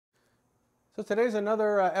So today's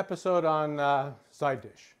another episode on side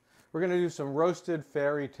dish. We're going to do some roasted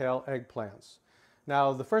fairytale eggplants.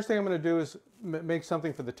 Now the first thing I'm going to do is make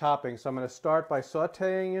something for the topping. So I'm going to start by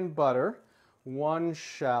sauteing in butter 1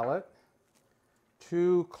 shallot,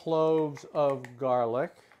 2 cloves of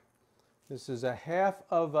garlic. This is a half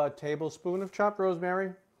of a tablespoon of chopped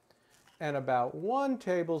rosemary and about 1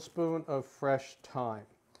 tablespoon of fresh thyme.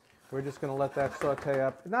 We're just going to let that saute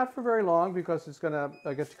up, not for very long because it's going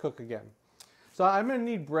to get to cook again. So I'm going to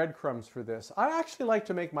need breadcrumbs for this. I actually like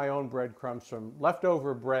to make my own breadcrumbs from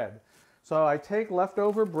leftover bread. So I take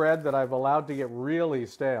leftover bread that I've allowed to get really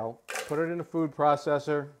stale, put it in a food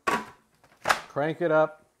processor, crank it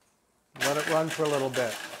up, let it run for a little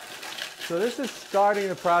bit. So this is starting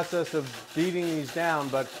the process of beating these down,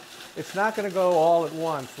 but it's not going to go all at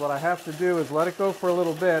once. What I have to do is let it go for a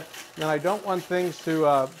little bit, and I don't want things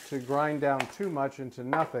to grind down too much into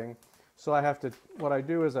nothing. So I have to, what I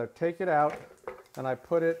do is I take it out and I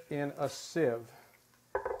put it in a sieve.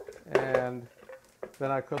 And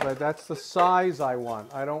then that's the size I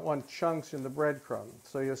want. I don't want chunks in the breadcrumb.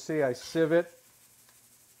 So you'll see I sieve it,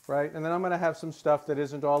 right? And then I'm going to have some stuff that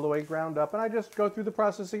isn't all the way ground up, and I just go through the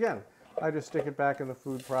process again. I just stick it back in the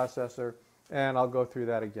food processor, and I'll go through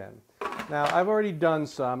that again. Now, I've already done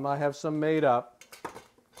some. I have some made up.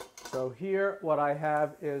 So here, what I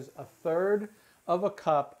have is 1/3 of a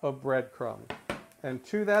cup of breadcrumb. And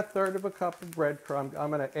to that 1/3 of a cup of breadcrumb,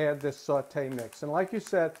 I'm going to add this saute mix. And like I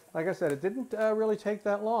said, it didn't really take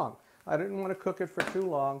that long. I didn't want to cook it for too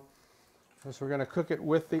long, because we're going to cook it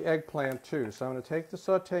with the eggplant too. So I'm going to take the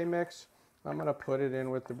saute mix, I'm going to put it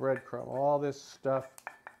in with the breadcrumb. All this stuff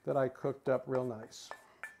that I cooked up real nice.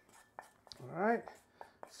 All right,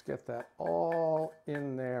 let's get that all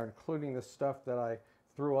in there, including the stuff that I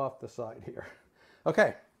threw off the side here.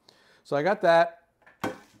 Okay, so I got that.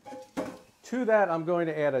 To that, I'm going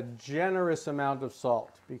to add a generous amount of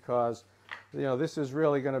salt because, this is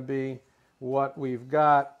really going to be what we've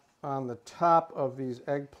got on the top of these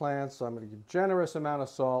eggplants. So I'm going to give a generous amount of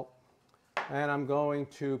salt, and I'm going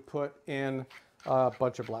to put in a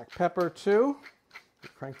bunch of black pepper too.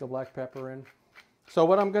 Crank the black pepper in. So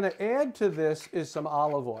what I'm going to add to this is some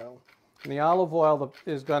olive oil. And the olive oil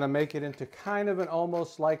is going to make it into kind of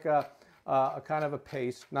almost like a kind of a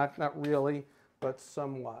paste, not really, but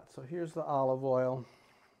somewhat. So here's the olive oil.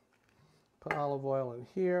 Put olive oil in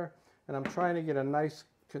here, and I'm trying to get a nice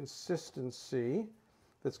consistency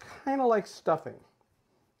that's kind of like stuffing.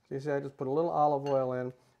 So you see, I just put a little olive oil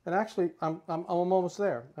in, and actually I'm almost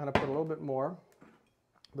there. I'm going to put a little bit more.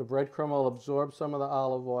 The breadcrumb will absorb some of the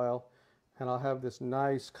olive oil, and I'll have this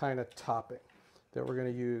nice kind of topping that we're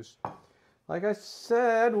going to use. Like I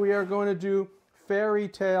said, we are going to do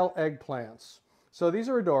fairytale eggplants. So these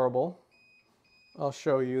are adorable. I'll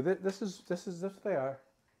show you. This is they are.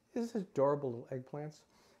 These are adorable little eggplants.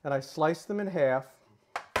 And I sliced them in half.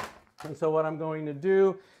 And so what I'm going to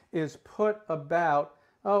do is put about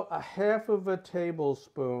a half of a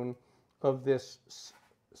tablespoon of this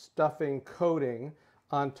stuffing coating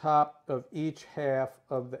on top of each half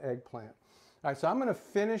of the eggplant. All right, so I'm going to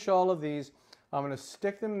finish all of these. I'm going to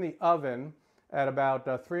stick them in the oven at about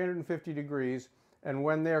 350 degrees. And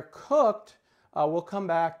when they're cooked, we'll come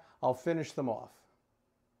back. I'll finish them off.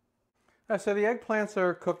 So the eggplants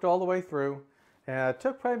are cooked all the way through. It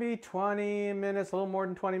took probably 20 minutes, a little more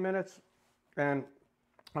than 20 minutes. And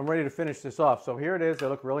I'm ready to finish this off. So here it is. They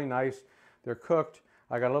look really nice. They're cooked.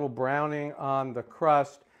 I got a little browning on the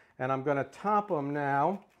crust. And I'm going to top them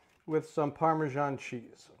now with some Parmesan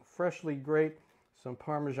cheese. Freshly grate some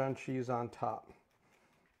Parmesan cheese on top.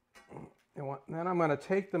 And then I'm going to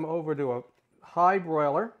take them over to a high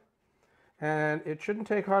broiler. And it shouldn't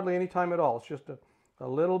take hardly any time at all. It's just a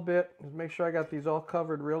little bit. Just make sure I got these all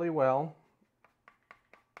covered really well.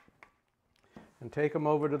 And take them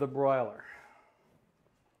over to the broiler.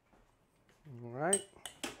 All right.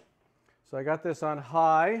 So I got this on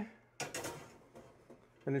high.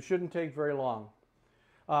 And it shouldn't take very long.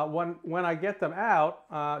 When I get them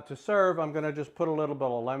out to serve, I'm going to just put a little bit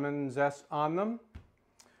of lemon zest on them.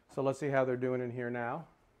 So let's see how they're doing in here now.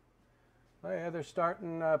 Oh yeah, they're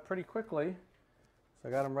starting pretty quickly. So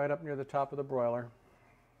I got them right up near the top of the broiler.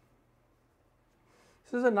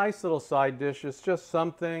 This is a nice little side dish. It's just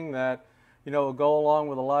something that, will go along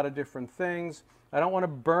with a lot of different things. I don't want to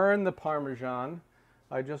burn the Parmesan.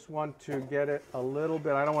 I just want to get it a little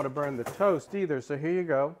bit. I don't want to burn the toast either. So here you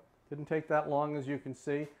go. Didn't take that long, as you can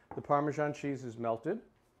see. The Parmesan cheese is melted. I'm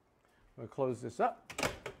going to close this up.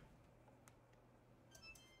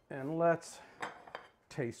 And let's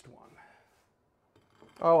taste one.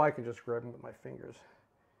 Oh, I can just grab them with my fingers.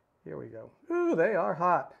 Here we go. Ooh, they are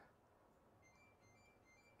hot.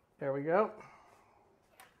 There we go.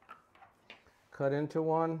 Cut into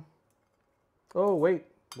one. Oh, wait.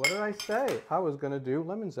 What did I say? I was going to do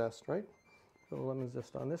lemon zest, right? Put a lemon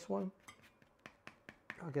zest on this one.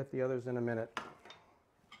 I'll get the others in a minute.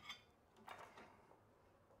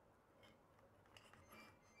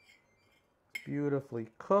 Beautifully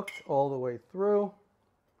cooked all the way through.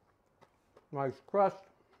 Nice crust.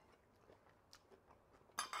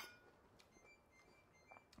 I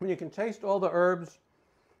mean, you can taste all the herbs.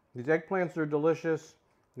 These eggplants are delicious.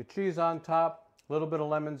 The cheese on top, a little bit of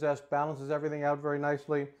lemon zest balances everything out very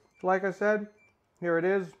nicely. Like I said, here it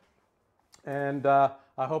is. And I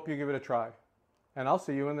hope you give it a try. And I'll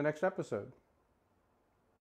see you in the next episode.